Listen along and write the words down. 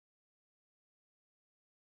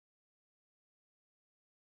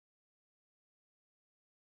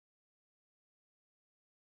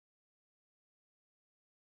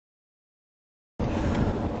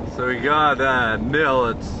So we got Nil.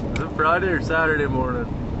 Is it Friday or Saturday morning?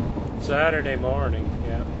 Saturday morning,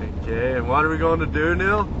 yeah. Okay, and what are we going to do,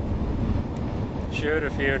 Nil? Shoot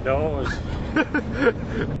a few does.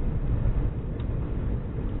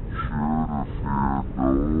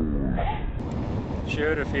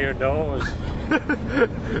 Shoot a few does.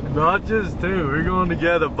 Not just two, we're going to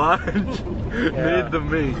get a bunch. Yeah. Need the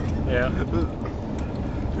meat. Yeah.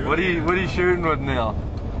 What are you shooting with, Nil?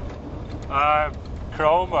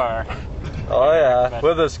 Crowbar. Oh yeah,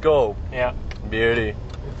 with a scope. Yeah. Beauty.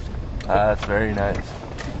 That's very nice.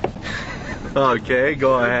 Okay,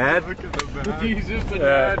 go ahead. Look at the back. He's just a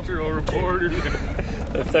natural reporter.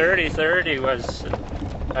 The 30-30 was,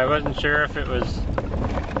 I wasn't sure if it was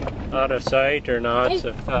out of sight or not, so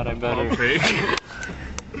I thought I better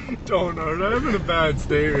Don't know, I'm having a bad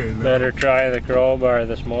stay right now. better try the crowbar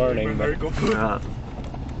this morning. But Yeah.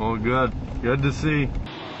 Well, good. Good to see.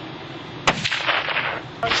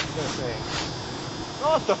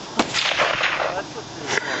 What the fuck? That's what's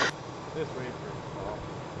this way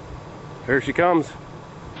for Here she comes.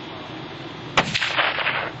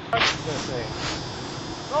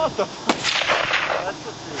 What the fuck? That's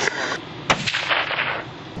what's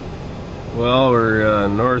Well, we're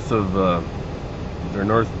north of, or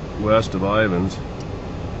northwest of Ivans,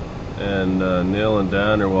 and Nil and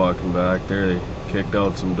Dan are walking back there. They kicked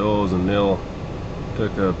out some does, and Nil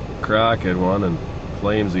took a crack at one, and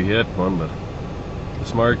claims he hit one, but the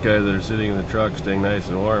smart guys that are sitting in the truck staying nice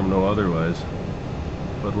and warm know otherwise.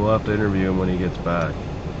 But we'll have to interview him when he gets back.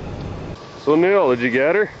 So Nil, did you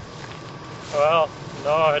get her? well,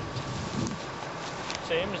 no, it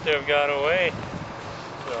seems to have got away.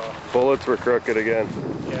 So Bullets were crooked again.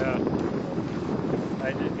 yeah,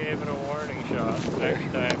 I just gave it a warning shot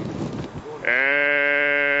next time.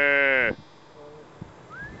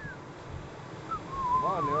 Come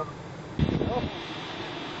on, Neil.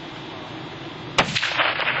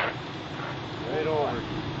 Right over.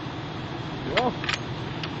 Well,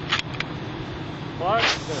 What?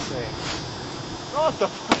 what the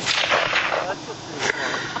fuck? That's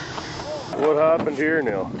what's What happened here,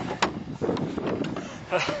 Nil?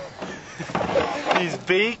 He's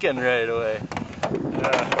beaking right away.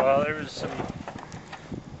 Yeah, well, there was some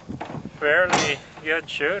fairly good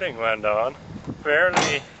shooting went on.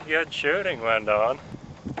 Fairly good shooting went on.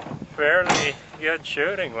 Fairly good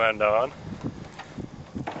shooting went on.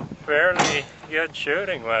 Fairly good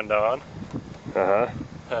shooting went on. Uh-huh.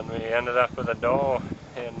 And we ended up with a doe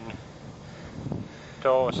in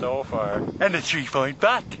tow so far. And a 3-point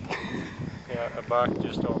butt. Yeah, a buck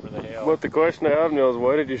just over the hill. But the question I have, Nil, is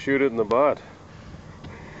why did you shoot it in the butt?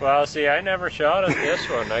 Well, see, I never shot at this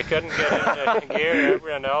one. I couldn't get into gear.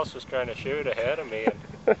 Everyone else was trying to shoot ahead of me.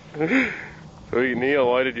 So Neil,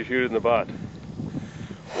 why did you shoot it in the butt?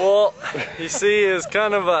 Well, you see, it's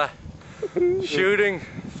kind of a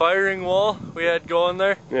firing wall we had going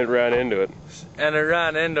there, It ran into it. and it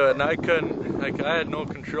ran into it, and I couldn't, I had no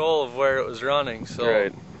control of where it was running, so.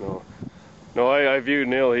 Right. No, I viewed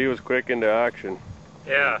Neil, he was quick into action.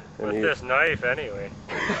 Yeah, And with he- this knife anyway.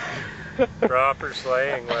 Proper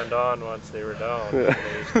slaying went on once they were down.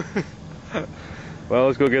 Well,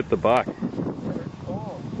 let's go get the buck.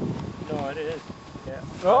 Oh, no, it is. Yeah.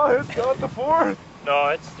 Oh, it's got the fourth. No,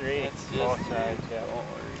 it's three. It's just both sides. Yeah.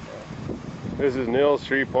 This is Neil's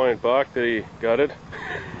 3-point buck that he gutted.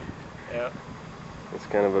 Yeah. It's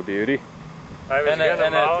kind of a beauty. I was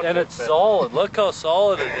gonna mount and it, it's but solid. Look how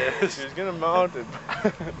solid it is. He's gonna mount it.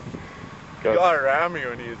 Got a rammy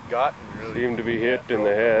when he was gotten, really. Seemed to be hit in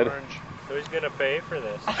the head. Orange. who's gonna pay for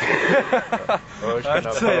this?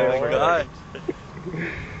 I'd say the guy.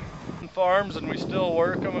 Farms, and we still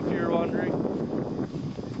work them, if you're wondering.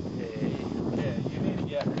 Yeah, you need to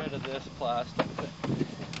get rid of this plastic.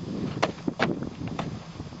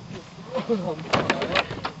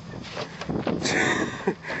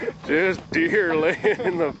 Just deer laying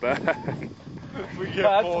in the back. If we get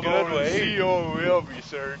That's pulled good over, the weight. CO will be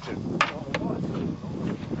searching.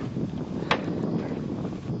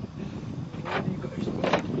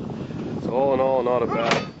 So all in all, not a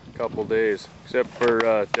bad couple days. Except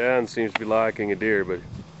for Dan seems to be lacking a deer, but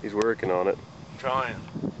he's working on it. Trying.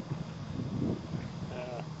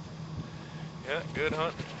 Yeah, good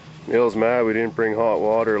hunt. Neil's mad we didn't bring hot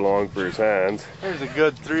water along for his hands. There's a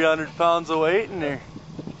good 300 pounds of weight in there.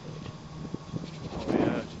 Oh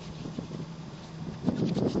yeah.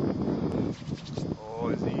 Oh,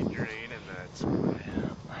 is he draining that somewhere?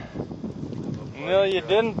 No, you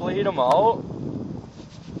didn't bleed him out.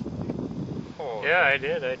 Oh, Yeah, I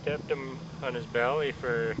did. I tipped him on his belly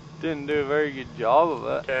for Didn't do a very good job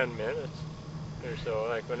of it. 10 minutes or so.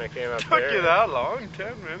 Like when I came up took there, you that long?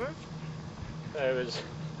 10 minutes? I was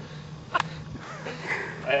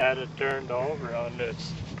I had it turned over on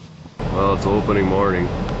this. Well, it's opening morning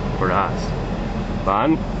for us.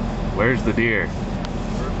 Bun, where's the deer?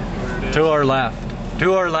 To our left.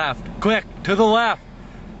 To our left. Quick, to the left.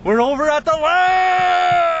 We're over at the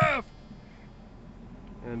left!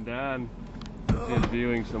 And Dan is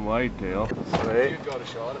viewing some whitetail. You got a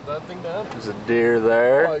shot at that thing, Dan? There's a deer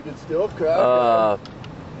there. Oh, good stuff, crap.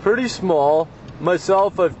 Pretty small.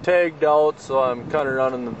 Myself, I've tagged out, so I'm kind of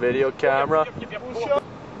running the video camera.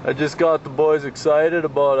 I just got the boys excited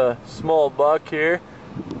about a small buck here.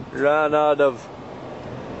 Ran out of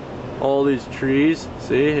all these trees.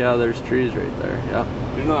 See? Yeah, there's trees right there. Yeah.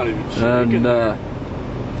 You're not even shaking.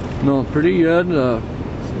 And no, pretty good.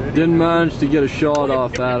 Didn't manage to get a shot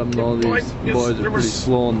off at them though. These boys are pretty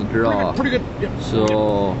slow in the draw. Pretty good. Yep.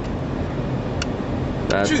 So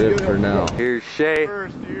that's it for now. Here's Shay.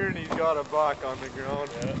 First deer, and he's got a buck on the ground.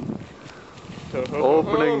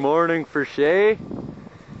 Opening morning for Shay.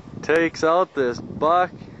 Takes out this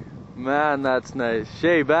buck. Man, that's nice.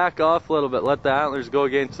 Shay, back off a little bit. Let the antlers go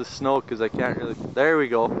against the snow because I can't really. There we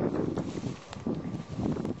go.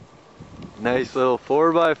 Nice little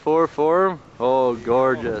 4x4 for him. Oh,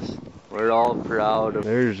 gorgeous. We're all proud of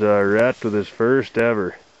him. There's Rhett with his first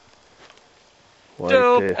ever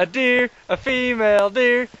Dope, whitetail. a deer, a female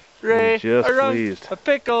deer. Ray, He's just a run, pleased. a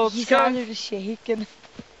pickled He's skunk. under the shaking.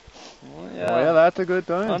 Oh, Oh yeah, that's a good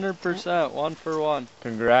time. 100%, 1 for 1.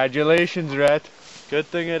 Congratulations, Rhett. Good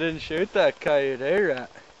thing I didn't shoot that coyote, eh,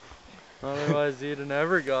 Rat? Otherwise, he'd have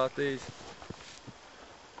never got these.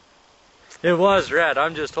 It was Red.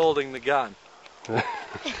 I'm just holding the gun.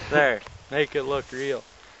 There, make it look real.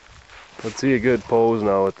 Let's see a good pose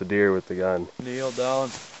now with the deer with the gun. Kneel down.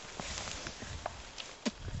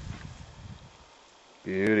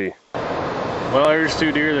 Beauty. Well, here's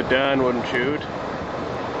 2 deer that Dan wouldn't shoot.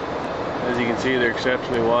 As you can see, they're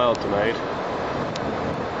exceptionally wild tonight.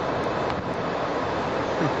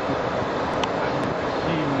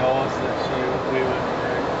 She knows that we would.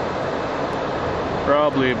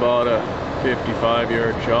 Probably about a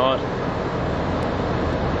 55-yard shot.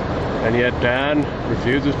 And yet Dan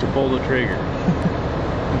refuses to pull the trigger.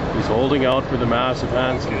 He's holding out for the massive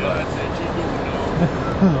handsome buck.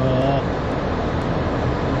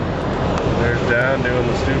 There's Dan doing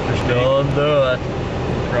the super sneak. Don't do it.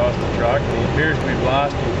 Across the truck, and he appears to be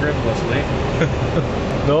blasting frivolously.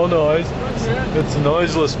 No noise. It's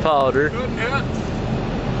noiseless powder. Good hit.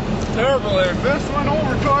 Terrible there. This went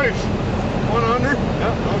over twice. One under.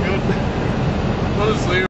 Yep, all good. We'll just leave.